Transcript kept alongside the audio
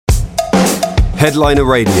Headliner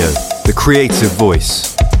Radio, the creative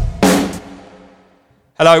voice.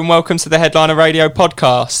 Hello and welcome to the Headliner Radio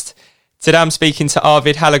podcast. Today I'm speaking to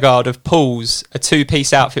Arvid Hallagard of Pools, a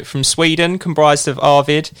two-piece outfit from Sweden comprised of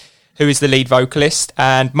Arvid, who is the lead vocalist,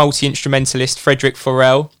 and multi-instrumentalist Fredrik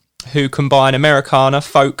Forell, who combine Americana,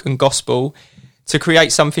 folk and gospel to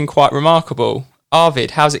create something quite remarkable. Arvid,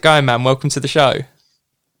 how's it going, man? Welcome to the show.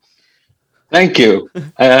 Thank you.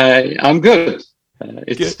 I'm good.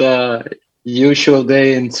 It's the usual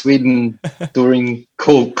day in Sweden during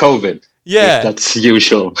COVID. Yeah, that's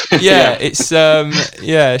usual. Yeah, it's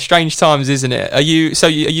strange times, isn't it? Are you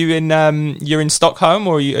in you're in Stockholm,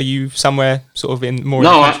 or are you somewhere sort of in more?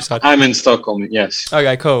 No, in the countryside? I'm in Stockholm. Yes.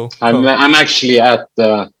 Okay, cool. I'm actually at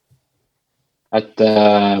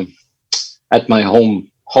my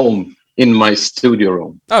home in my studio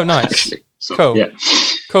room. Oh, nice. Actually, so, cool. Yeah.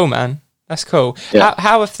 Cool, man. That's cool. Yeah.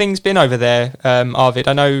 How have things been over there, Arvid?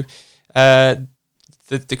 I know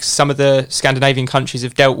some of the Scandinavian countries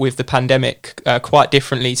have dealt with the pandemic quite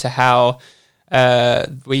differently to how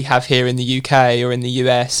we have here in the UK or in the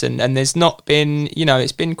US, and there's not been,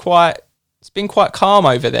 it's been quite calm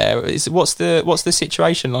over there. What's the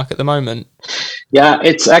situation like at the moment? Yeah,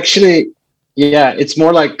 it's actually it's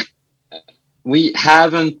more like we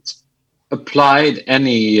haven't applied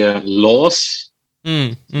any laws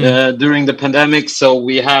during the pandemic, so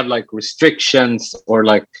we have like restrictions or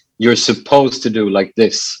like you're supposed to do like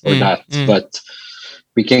this or that, but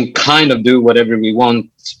we can kind of do whatever we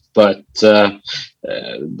want. But the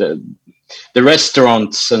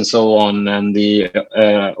restaurants and so on and the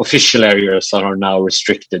official areas are now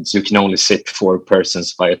restricted, so you can only sit 4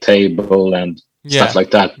 persons by a table and stuff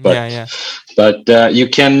like that. But you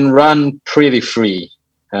can run pretty free.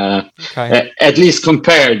 At least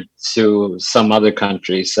compared to some other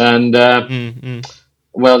countries, and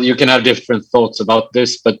well, you can have different thoughts about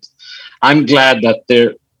this, but I'm glad that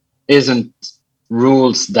there isn't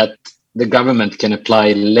rules that the government can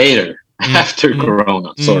apply later after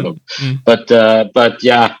Corona, sort of. But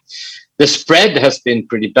yeah, the spread has been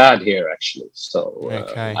pretty bad here, actually. So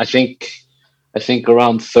I think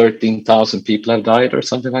around 13,000 people have died or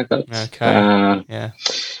something like that.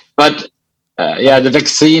 But the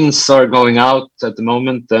vaccines are going out at the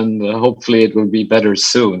moment, and hopefully it will be better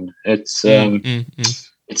soon. It's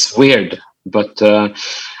weird, but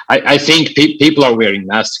I think people are wearing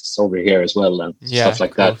masks over here as well and stuff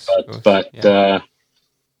like that. But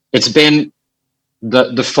it's been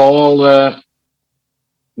the fall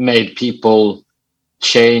made people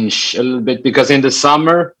change a little bit, because in the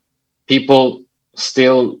summer people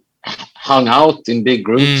still hung out in big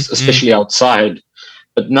groups, especially outside.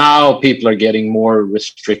 But now people are getting more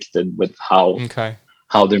restricted with how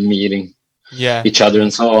they're meeting each other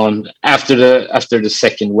and so on. After the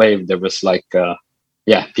second wave, there was like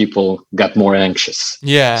people got more anxious.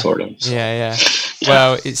 Sort of. So. Yeah.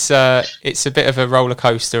 Well, it's a bit of a roller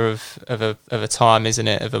coaster of a time, isn't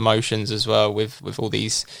it? Of emotions as well, with all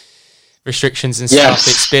these restrictions and stuff.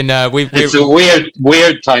 It's been it's a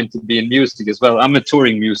weird time to be in music as well. I'm a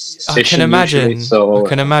touring musician. I can imagine. I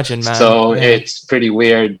can imagine, man. So it's pretty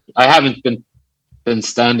weird. I haven't been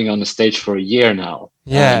standing on the stage for a year now.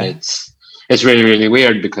 Yeah, and it's really, really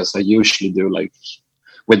weird, because I usually do, like,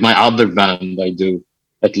 with my other band, I do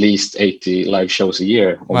at least 80 live shows a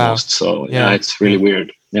year almost. Wow. So it's really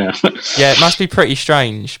weird. Yeah. Yeah, it must be pretty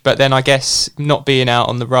strange. But then I guess not being out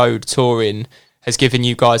on the road touring has given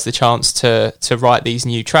you guys the chance to write these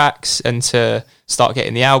new tracks and to start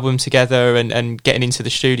getting the album together and getting into the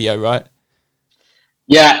studio, right?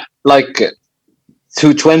 Yeah, like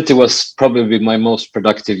 2020 was probably my most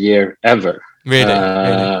productive year ever. Really?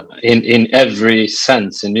 In every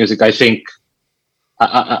sense in music. I think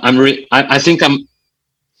I'm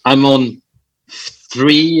on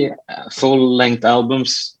 3 full-length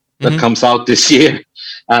albums that comes out this year,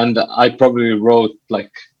 and I probably wrote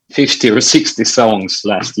like 50 or 60 songs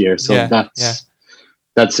last year, so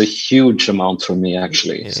that's a huge amount for me,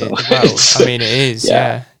 actually. I mean, it is.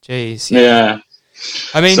 Jeez. Yeah.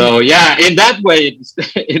 I mean, so in that way,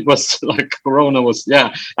 it was like Corona was.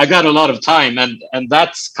 I got a lot of time, and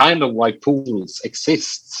that's kind of why Pools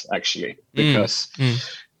exists, actually, because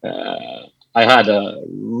I had a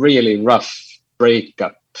really rough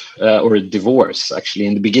breakup or a divorce, actually,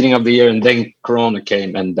 in the beginning of the year, and then Corona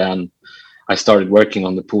came, and then I started working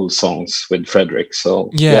on the Pool songs with Fredrik. So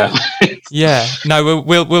no,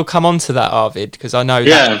 we'll come on to that, Arvid, because I know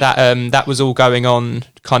that was all going on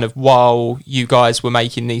kind of while you guys were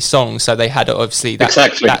making these songs. So they had obviously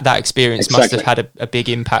that experience must have had a big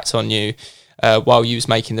impact on you while you was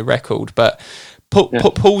making the record. But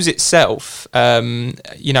Pools itself,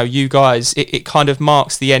 you guys, it kind of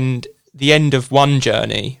marks the end the end of one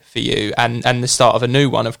journey for you and the start of a new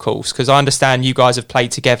one, of course, because I understand you guys have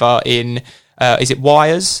played together in is it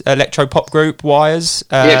Wires, electro pop group Wires?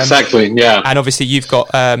 Yeah, exactly. Yeah, and obviously you've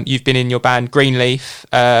been in your band Greenleaf.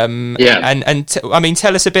 I mean,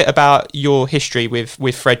 tell us a bit about your history with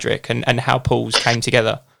Fredrik and how Pools came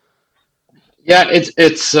together. Yeah,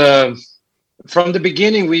 it's from the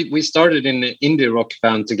beginning we started in an indie rock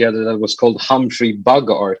band together that was called Humphrey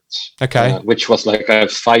Bogart. Okay, which was like a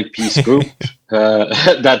 5-piece group.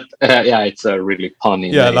 It's a really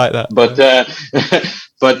punny name. I like that.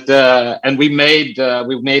 But and we made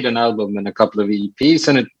an album and a couple of EPs,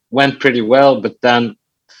 and it went pretty well. But then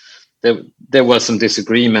there was some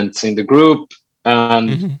disagreements in the group,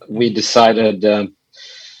 and we decided.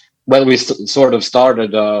 We sort of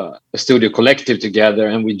started a studio collective together,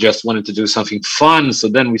 and we just wanted to do something fun. So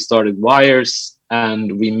then we started Wires,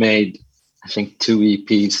 and we made, I think, 2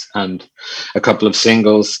 EPs and a couple of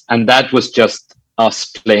singles, and that was just us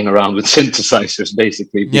playing around with synthesizers,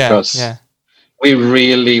 basically, because we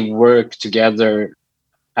really work together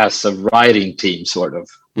as a writing team, sort of.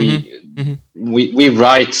 We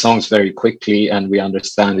write songs very quickly, and we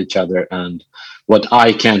understand each other, and what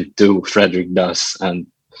I can't do, Fredrik does, and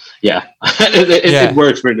it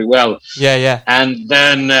works really well. And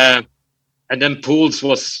then Pools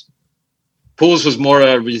was more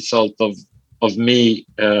a result of me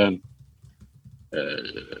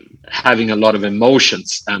having a lot of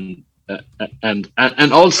emotions and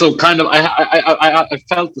also kind of I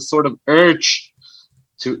felt the sort of urge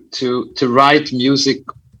to write music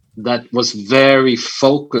that was very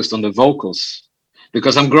focused on the vocals,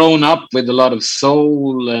 because I'm growing up with a lot of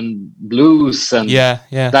soul and blues and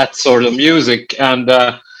that sort of music, and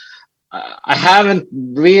I haven't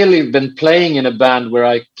really been playing in a band where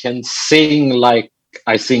I can sing like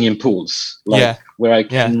I sing in Pools, where I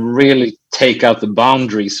can really take out the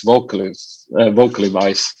boundaries vocally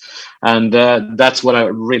wise, and that's what I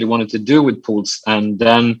really wanted to do with Pools. And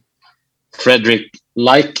then Fredrik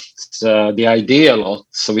liked the idea a lot,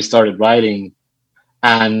 so we started writing,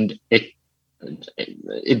 and it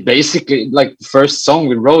basically, like, the first song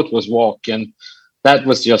we wrote was Walk, and that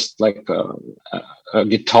was just like a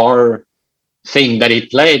guitar thing that he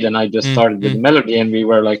played, and I just started with the melody, and we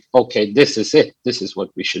were like, okay, this is it, this is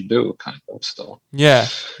what we should do, kind of. So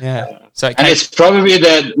so it's probably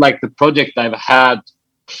the project I've had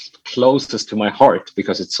closest to my heart,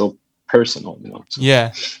 because it's so personal, you know. So,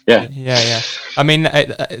 I mean,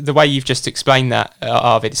 the way you've just explained that,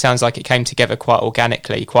 Arvid, it sounds like it came together quite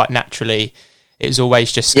organically, quite naturally. It was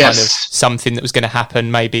always just kind of something that was going to happen,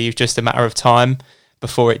 maybe just a matter of time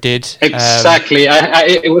before it did. Exactly.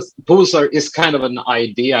 It was Pools is kind of an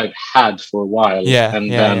idea I've had for a while.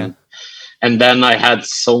 And then I had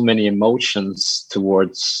so many emotions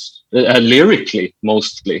towards lyrically,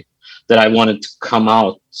 mostly, that I wanted to come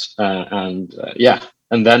out, and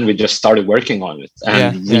then we just started working on it,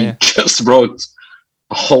 and we just wrote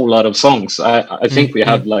a whole lot of songs. I think we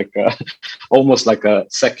have like almost like a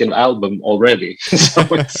second album already. So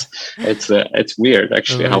it's weird,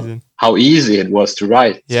 actually. Amazing. how easy it was to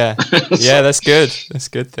write. That's good. That's a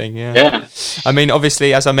good thing. I mean,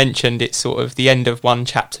 obviously, as I mentioned, it's sort of the end of one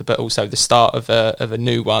chapter, but also the start of a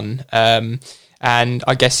new one. And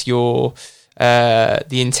I guess the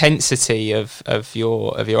intensity of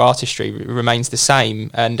your artistry remains the same,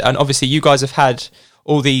 and obviously you guys have had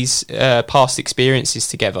all these past experiences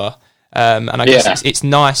together, and I guess it's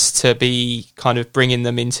nice to be kind of bringing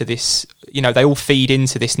them into this. You know, they all feed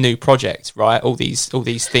into this new project, right? All these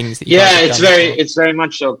things that you guys have done. It's very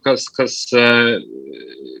much so, because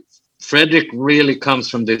Fredrik really comes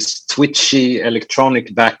from this twitchy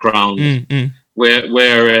electronic background,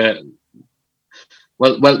 where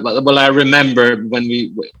Well, I remember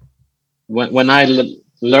when I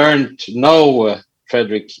learned to know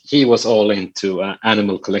Fredrik, he was all into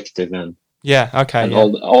Animal Collective and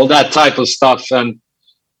all that type of stuff,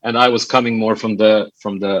 and I was coming more from the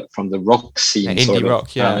rock scene, indie rock,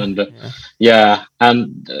 and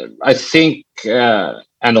I think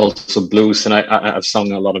and also blues, and I've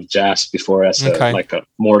sung a lot of jazz before as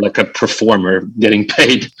more like a performer getting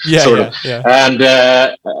paid,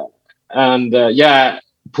 and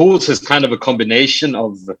Pools is kind of a combination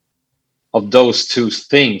of those two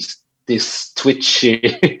things, this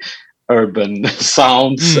twitchy urban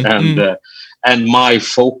sounds and my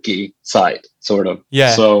folky side, sort of.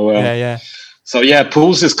 So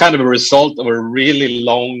Pools is kind of a result of a really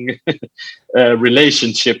long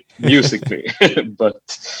relationship musically, but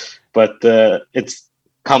it's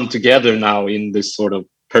come together now in this sort of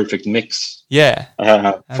perfect mix. Yeah,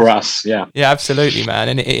 for us. Yeah, absolutely, man.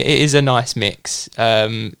 And it is a nice mix.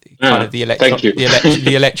 Kind of the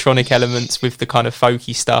the electronic elements with the kind of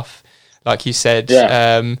folky stuff, like you said.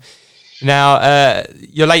 Yeah. Now,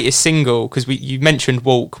 your latest single, because you mentioned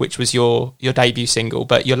 "Walk," which was your debut single,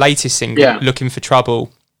 but your latest single, "Looking for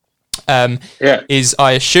Trouble," is,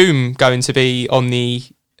 I assume, going to be on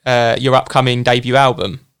your upcoming debut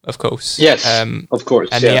album. Of course. Yes, of course.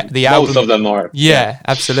 And the album, most of them are. Yeah,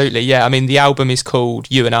 absolutely. Yeah, I mean, the album is called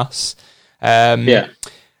 "You and Us."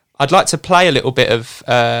 I'd like to play a little bit of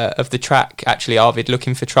the track, actually, Arvid,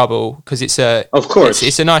 "Looking for Trouble," because it's a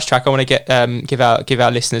nice track. I want to give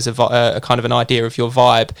our listeners a kind of an idea of your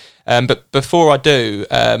vibe. But before I do,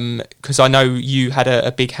 because I know you had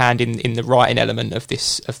a big hand in the writing element of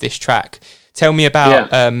this track, tell me about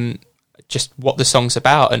just what the song's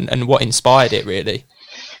about and what inspired it, really.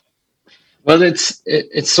 Well, it's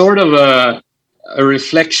sort of a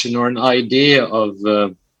reflection or an idea of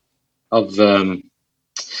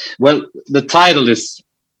well, the title is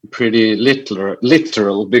pretty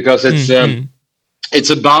literal because it's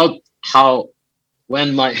about how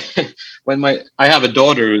when I have a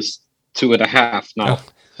daughter who's 2.5 now,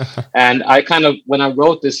 and I kind of, when I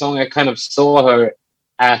wrote this song, I kind of saw her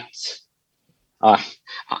at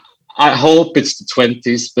I hope it's the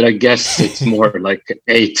 20s, but I guess it's more like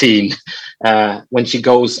 18 when she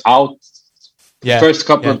goes out first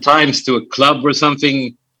couple of times to a club or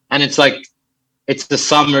something, and it's like it's the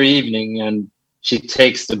summer evening and she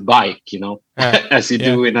takes the bike, as you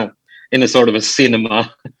do in a sort of a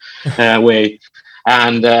cinema way,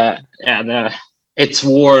 and it's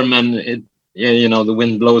warm and the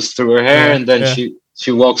wind blows through her hair, and then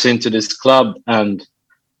she walks into this club and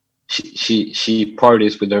she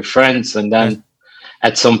parties with her friends, and then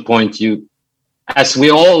at some point as we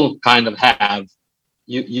all kind of have,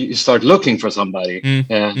 you start looking for somebody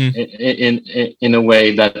in a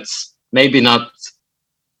way that's maybe not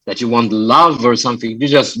that you want love or something. You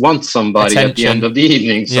just want somebody attention at the end of the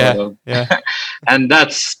evening, sort of. And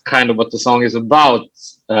that's kind of what the song is about.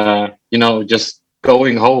 Just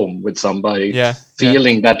going home with somebody,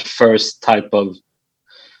 feeling that first type of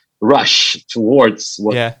rush towards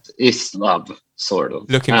what is love, sort of.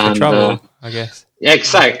 Looking for trouble, I guess.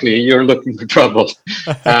 Exactly, you're looking for trouble.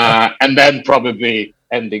 And then probably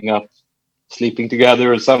ending up sleeping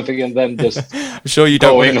together or something, and then just I'm sure you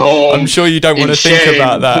don't want to think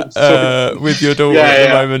about that with your daughter at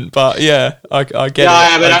the moment, but I get it.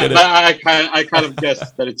 I kind of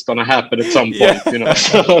guess that it's going to happen at some point,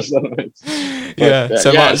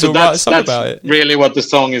 So that's about it. Really what the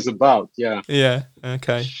song is about.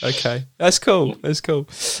 Okay, that's cool.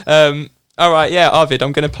 All right, Arvid,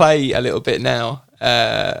 I'm going to play a little bit now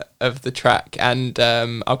of the track, and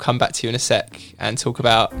I'll come back to you in a sec and talk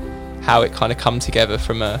about how it kind of come together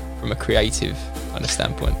from a creative kind of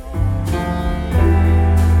standpoint.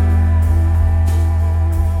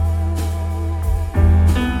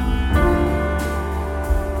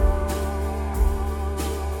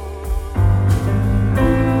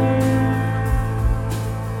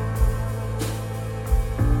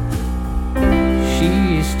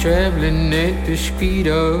 She's traveling at the speed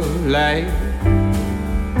of light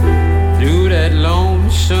through that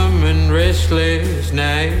lonesome and restless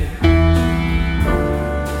night,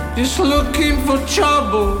 just looking for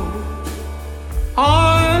trouble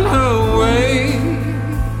on her way.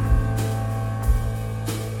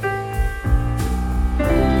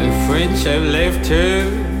 Her friends have left her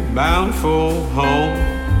bound for home.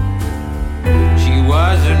 She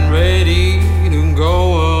wasn't ready to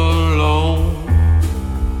go alone,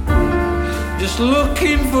 just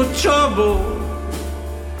looking for trouble.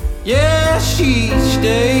 Yeah, she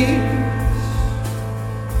stays.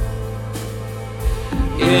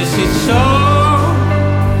 Yes, it's all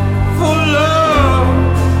for love.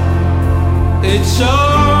 It's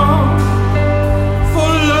all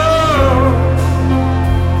for love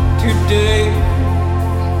today.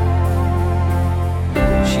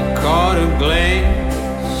 She caught a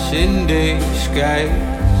glance in the skies,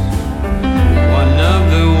 one of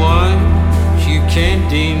the ones you can't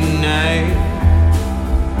deny.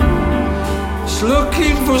 It's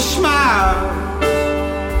looking for smiles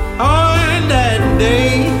on that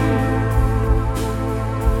day.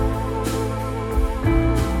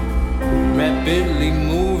 Rapidly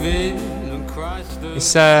moving across the.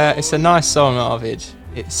 It's a nice song, Arvid.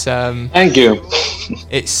 It's thank you.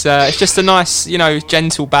 It's just a nice,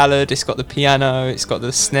 gentle ballad. It's got the piano, it's got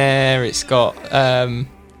the snare, it's got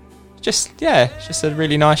it's just a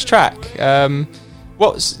really nice track.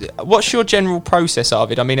 What's your general process,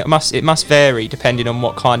 Arvid? I mean, it must vary depending on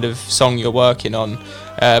what kind of song you're working on.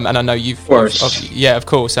 And I know of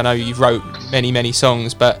course. I know you've wrote many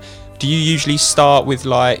songs, but do you usually start with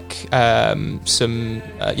like some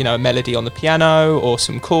a melody on the piano, or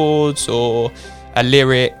some chords, or a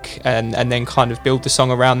lyric, and then kind of build the song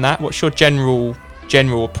around that? What's your general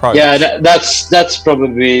approach? Yeah, that's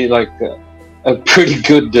probably like a pretty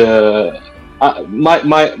good.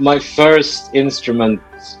 My first instrument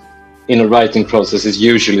in a writing process is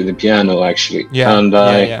usually the piano, actually. Yeah, and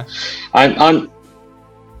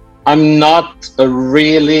I'm not a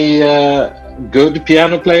really good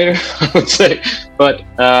piano player, I would say, but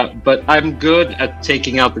I'm good at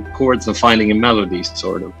taking out the chords and finding a melody,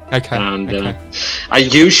 sort of. Okay. And I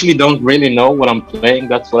usually don't really know what I'm playing.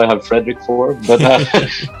 That's what I have Fredrik for. But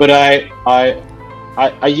but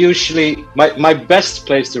I usually my best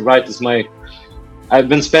place to write is I've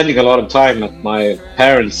been spending a lot of time at my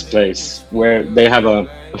parents' place, where they have a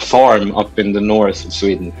farm up in the north of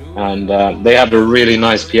Sweden, and they have a really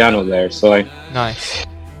nice piano there. So I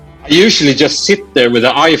usually just sit there with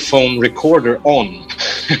the iPhone recorder on,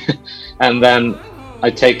 and then I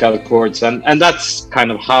take out the chords, and that's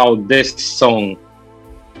kind of how this song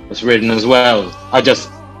was written as well. I just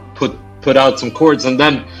put out some chords, and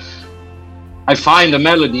then I find a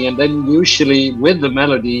melody, and then usually with the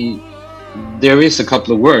melody there is a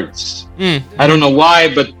couple of words. I don't know why,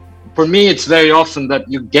 but for me it's very often that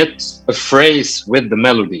you get a phrase with the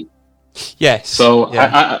melody. Yes. So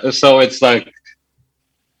so it's like,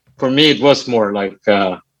 for me it was more like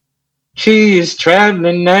she's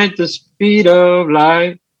traveling at the speed of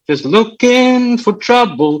light, just looking for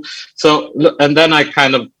trouble. So, and then I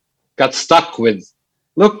kind of got stuck with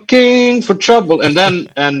looking for trouble, and then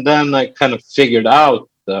I kind of figured out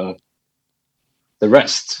the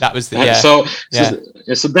rest. That was so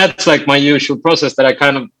that's like my usual process, that I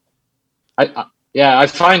kind of I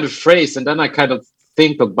find a phrase, and then I kind of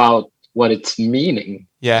think about what it's meaning.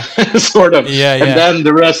 Yeah. Sort of. Yeah. And then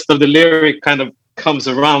the rest of the lyric kind of comes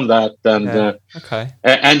around that. And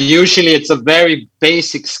and usually it's a very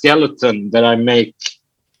basic skeleton that I make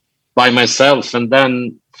by myself, and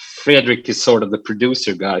then Fredrik is sort of the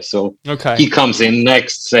producer guy. So he comes in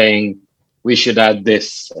next saying, we should add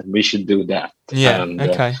this and we should do that. Yeah.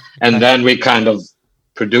 And then we kind of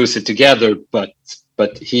produce it together, but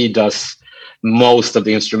he does most of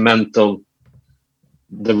the instrumental,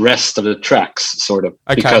 the rest of the tracks, sort of,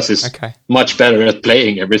 because he's much better at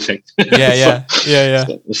playing everything.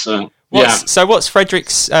 So what's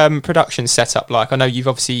Fredrik's production setup like? I know you've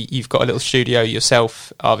got a little studio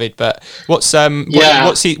yourself, Arvid, but what's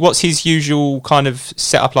his usual kind of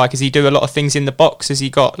setup like? Does he do a lot of things in the box? Has he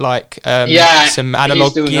got like some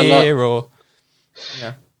analog gear, or?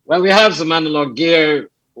 Yeah. Well, we have some analog gear.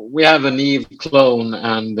 We have an Eve clone,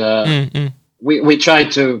 and we try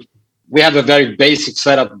to. We have a very basic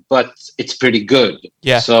setup, but it's pretty good.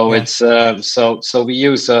 Yeah. So it's so we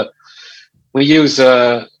use a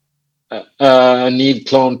Neve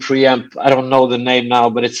clone preamp. I don't know the name now,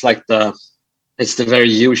 but it's like it's the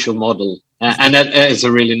very usual model, and that is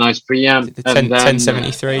a really nice preamp. The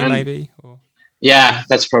 1073 maybe. Or? Yeah,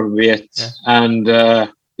 that's probably it. Yeah. And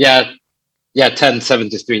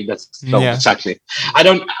 1073. That's exactly.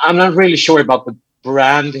 I'm not really sure about the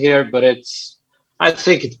brand here, but I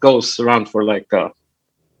think it goes around for like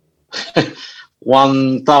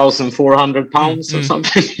 1,400 pounds or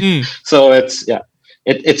something. So it's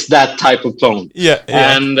that type of clone. Yeah.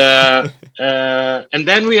 And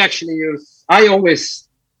then we actually use. I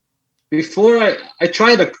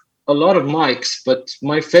tried a lot of mics, but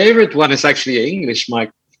my favorite one is actually an English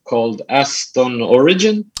mic called Aston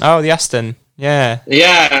Origin. Oh, the Aston. Yeah.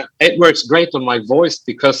 Yeah, it works great on my voice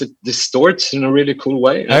because it distorts in a really cool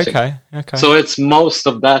way. Okay. So it's most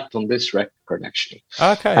of that on this record, actually.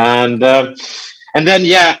 Okay. And then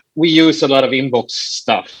we use a lot of inbox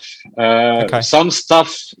stuff. Some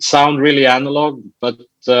stuff sound really analog, but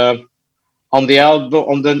on the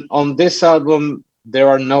album, on this album, there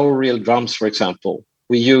are no real drums. For example,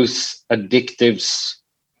 we use Addictive's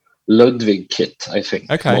Ludwig kit, I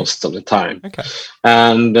think, most of the time. Okay.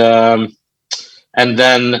 And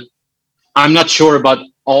then I'm not sure about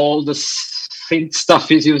all the synth stuff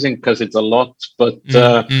he's using because it's a lot, but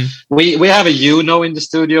we have a Uno in the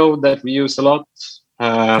studio that we use a lot.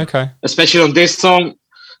 Especially on this song,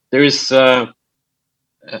 there is the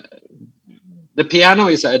piano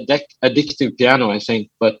is an addictive piano, I think,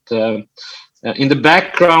 but in the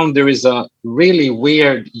background there is a really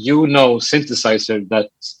weird Uno synthesizer that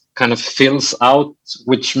kind of fills out,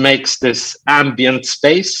 which makes this ambient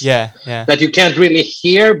space that you can't really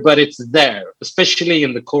hear, but it's there, especially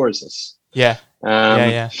in the choruses.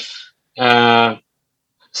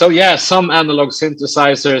 So yeah, some analog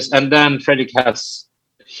synthesizers, and then Fredrik has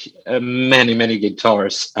many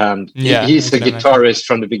guitars, and he's a guitarist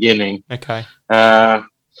from the beginning. Okay.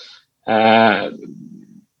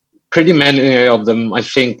 Pretty many of them, I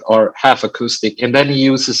think, are half acoustic, and then he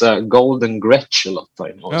uses a golden Gretsch a lot.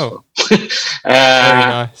 I know. Oh, very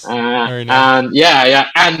nice. Very nice.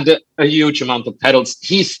 And and a huge amount of pedals.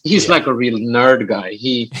 He's like a real nerd guy.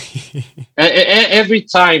 He every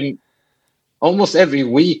time, almost every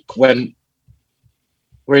week when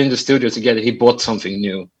we're in the studio together, he bought something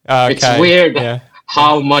new. Okay. It's weird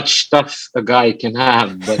how much stuff a guy can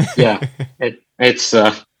have, but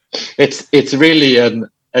it's really an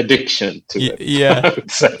addiction to it. Yeah.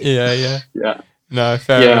 Yeah. No,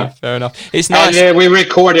 fair enough. It's nice. And we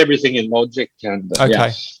record everything in Logic. And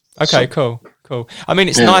okay, cool. I mean,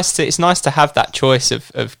 it's nice to have that choice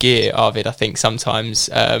of gear, Arvid. I think sometimes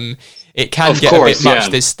it can get a bit much.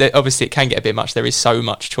 Obviously, it can get a bit much. There is so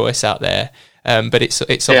much choice out there. But it's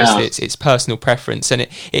obviously it's personal preference, and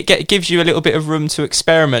it gives you a little bit of room to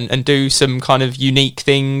experiment and do some kind of unique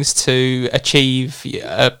things to achieve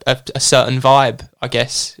a certain vibe, I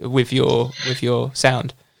guess, with your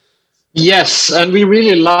sound. Yes, and we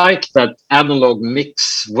really like that analog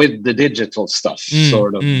mix with the digital stuff,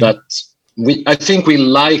 sort of. That I think we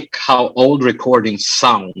like how old recording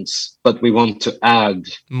sounds, but we want to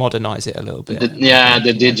modernize it a little bit.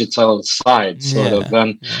 The digital side, sort of.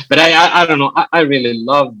 But I don't know. I really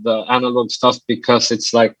love the analog stuff because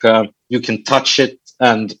it's like you can touch it,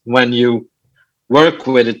 and when you work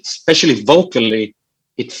with it, especially vocally,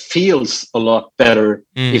 it feels a lot better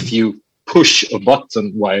if you push a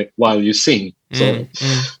button while you sing.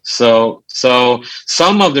 So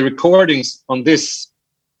some of the recordings on this,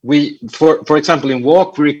 for example, in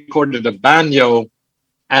Walk, we recorded a banjo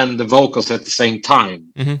and the vocals at the same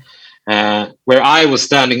time, where I was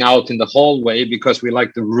standing out in the hallway because we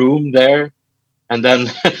liked the room there, and then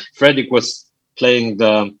Fredrik was playing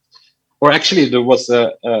actually there was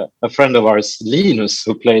a friend of ours, Linus,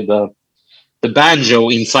 who played the banjo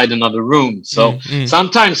inside another room. So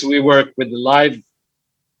sometimes we work with the live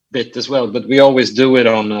bit as well, but we always do it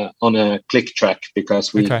on a click track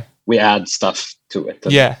because we add stuff to it.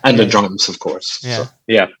 And the drums, of course.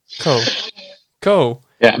 Yeah. So, Cool.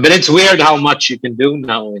 Yeah, but it's weird how much you can do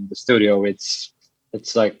now in the studio. It's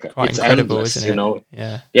like quite it's incredible, endless, isn't it?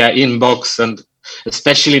 Yeah, inbox, and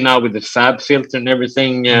especially now with the Fab filter and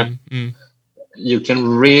everything, you can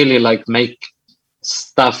really like make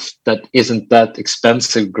stuff that isn't that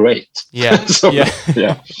expensive great.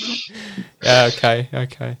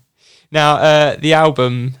 Okay. Now the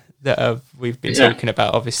album that we've been talking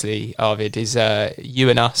about, obviously, Arvid, is You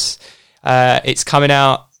and Us. It's coming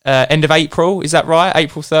out end of April, is that right?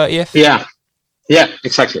 April 30th? Yeah,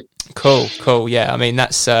 exactly. Cool. Yeah, I mean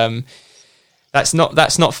that's not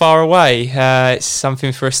far away. It's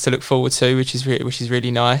something for us to look forward to, which is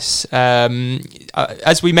really nice.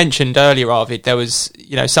 As we mentioned earlier, Arvid, there was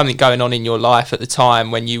something going on in your life at the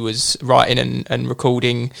time when you was writing and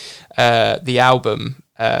recording the album.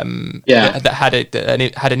 That had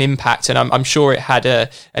an impact, and I'm sure it had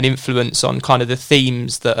an influence on kind of the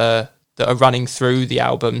themes that are running through the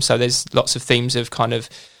album. So there's lots of themes of kind of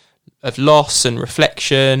loss and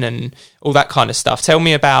reflection and all that kind of stuff. Tell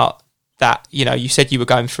me about that. You said you were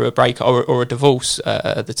going through a break or a divorce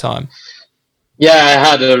at the time. Yeah, I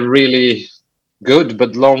had a really good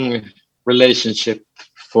but long relationship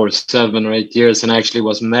for 7 or 8 years, and I actually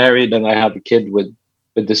was married, and I had a kid with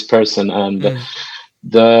this person, and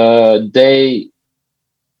the day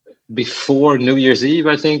before New Year's Eve,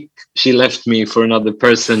 I think, she left me for another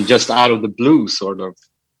person just out of the blue, sort of.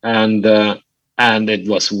 And it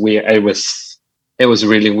was weird. It was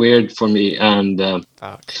really weird for me. And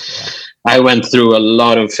I went through a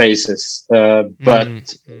lot of phases.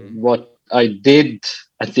 But what I did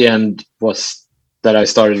at the end was that I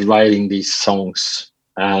started writing these songs,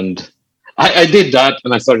 and I did that,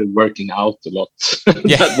 and I started working out a lot.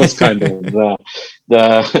 That was kind of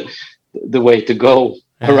the way to go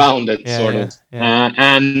around it, sort of.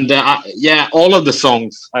 All of the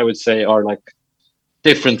songs, I would say, are like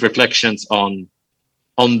different reflections on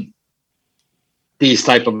these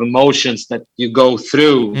type of emotions that you go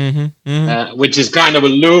through, which is kind of a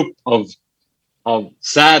loop of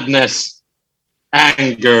sadness,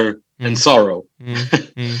 anger, and sorrow.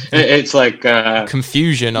 It's like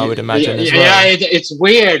confusion, I would imagine. As well. It's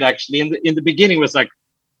weird actually. In the beginning, it was like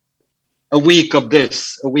a week of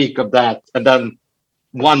this, a week of that, and then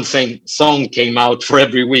one song came out for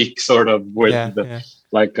every week, sort of with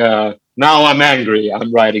like now I'm angry,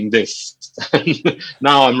 I'm writing this.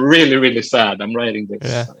 Now I'm really, really sad, I'm writing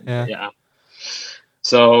this.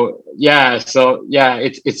 So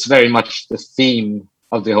it's very much the theme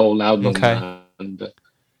of the whole album. Okay.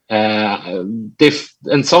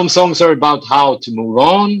 And some songs are about how to move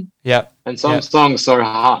on. Yeah. And some songs are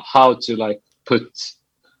how to like put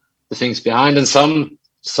the things behind, and some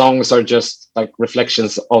songs are just like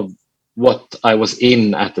reflections of what I was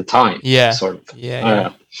in at the time. Yeah. Sort of.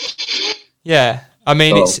 Yeah. I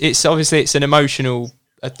mean, it's obviously it's an emotional,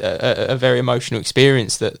 a very emotional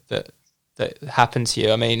experience that happened to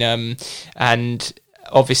you. I mean, and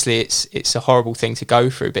obviously it's a horrible thing to go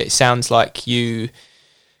through, but it sounds like you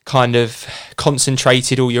kind of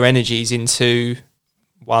concentrated all your energies into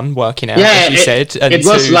working out, as you said, and it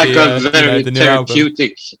was like a very the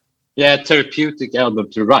therapeutic album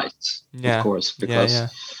to write, of course, because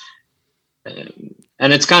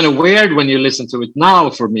and it's kind of weird when you listen to it now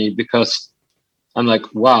for me, because I'm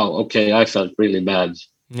like, wow, okay, I felt really bad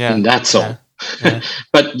in that song.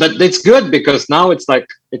 But it's good, because now it's like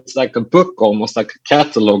a book, almost like a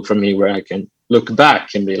catalog for me, where I can look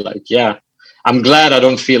back and be like, I'm glad I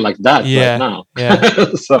don't feel like that right now.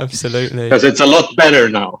 So, absolutely, because it's a lot better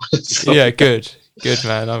now. So. Yeah, good,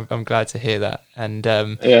 man. I'm glad to hear that, and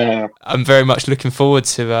I'm very much looking forward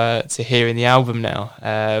to hearing the album now.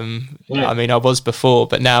 I mean, I was before,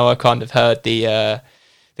 but now I kind of heard the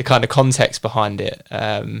kind of context behind it.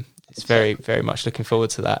 It's very, very much looking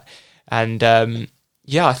forward to that, and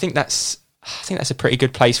I think that's a pretty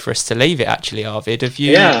good place for us to leave it, actually, Arvid.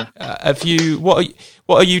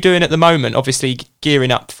 What are you doing at the moment? Obviously,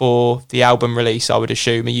 gearing up for the album release, I would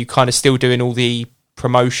assume. Are you kind of still doing all the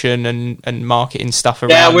promotion and marketing stuff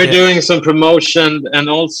around it? Yeah, we're doing some promotion, and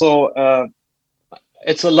also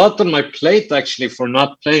it's a lot on my plate, actually, for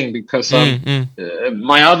not playing, because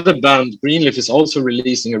my other band, Greenleaf, is also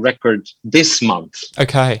releasing a record this month.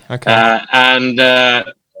 Okay.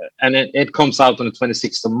 And it comes out on the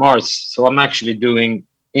 26th of March. So I'm actually doing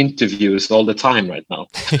interviews all the time right now.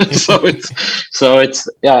 so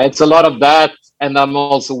it's a lot of that. And I'm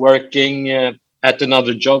also working at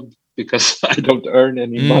another job, because I don't earn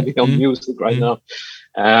any money on music right now.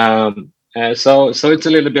 So it's a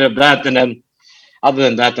little bit of that. And then other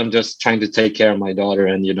than that, I'm just trying to take care of my daughter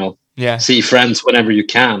and, see friends whenever you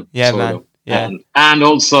can. Yeah, man. Yeah. And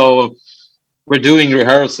also, we're doing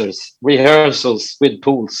rehearsals with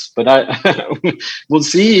Pools, but we'll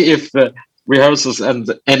see if rehearsals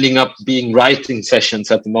ending up being writing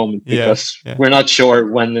sessions at the moment, because we're not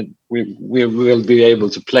sure when we will be able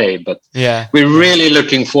to play. But we're really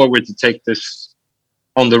looking forward to take this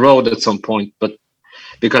on the road at some point. But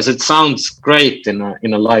because it sounds great in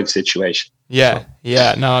a live situation. No,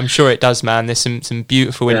 I'm sure it does, man. There's some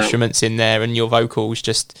beautiful instruments in there, and your vocals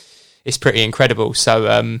it's pretty incredible.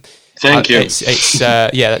 So thank you. It's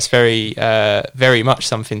that's very very much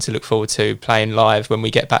something to look forward to, playing live when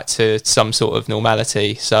we get back to some sort of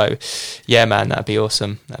normality. So man, that'd be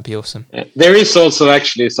awesome. There is also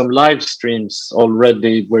actually some live streams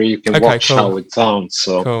already where you can watch how it sounds,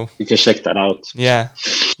 so you can check that out.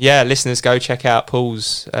 Listeners, go check out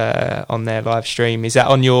Pools on their live stream. Is that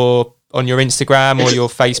on your Instagram or your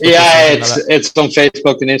Facebook? It's on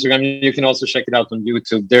Facebook and Instagram. You can also check it out on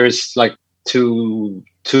YouTube. There is like two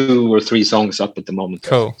or three songs up at the moment.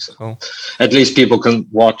 Cool. At least people can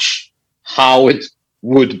watch how it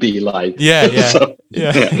would be live. And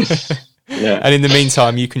in the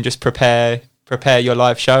meantime, you can just prepare your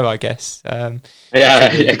live show, I guess.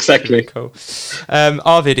 Exactly. Cool.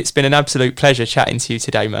 Arvid, it's been an absolute pleasure chatting to you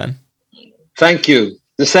today, man. Thank you.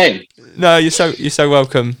 The same. No, you're so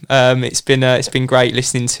welcome. It's been great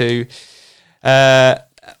listening to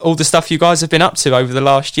all the stuff you guys have been up to over the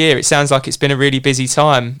last year. It sounds like it's been a really busy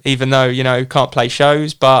time, even though can't play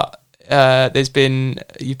shows, but you've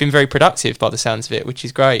been very productive by the sounds of it, which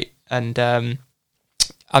is great. And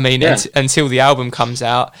until the album comes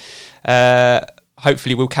out,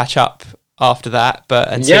 hopefully we'll catch up after that.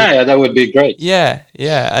 But that would be great.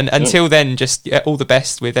 And until then, just all the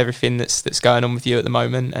best with everything that's going on with you at the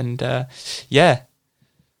moment. And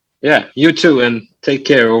you too, and take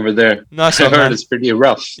care over there. Nice I one, heard man. It's pretty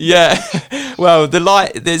rough. Well,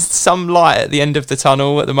 there's some light at the end of the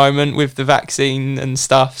tunnel at the moment with the vaccine and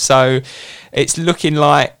stuff, so it's looking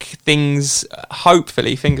like things,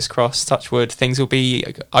 hopefully, fingers crossed, touch wood, things will be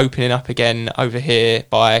opening up again over here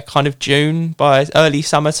by kind of June, by early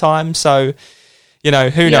summertime. So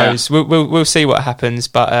who knows? We'll see what happens,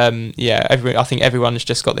 but I think everyone's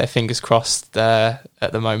just got their fingers crossed at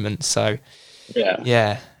the moment. So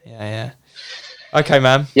yeah. Okay,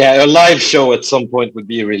 man. A live show at some point would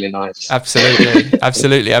be really nice.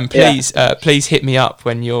 Absolutely. And please hit me up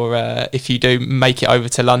when you're if you do make it over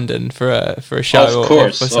to London for a show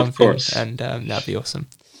or something. Of course. And that'd be awesome.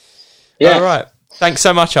 Yeah. All right. Thanks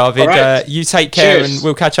so much, Arvid. Right. You take care. Cheers. And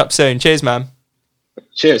we'll catch up soon. Cheers, man.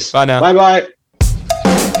 Cheers. Bye now. Bye-bye.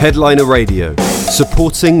 Headliner Radio,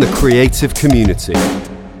 supporting the creative community.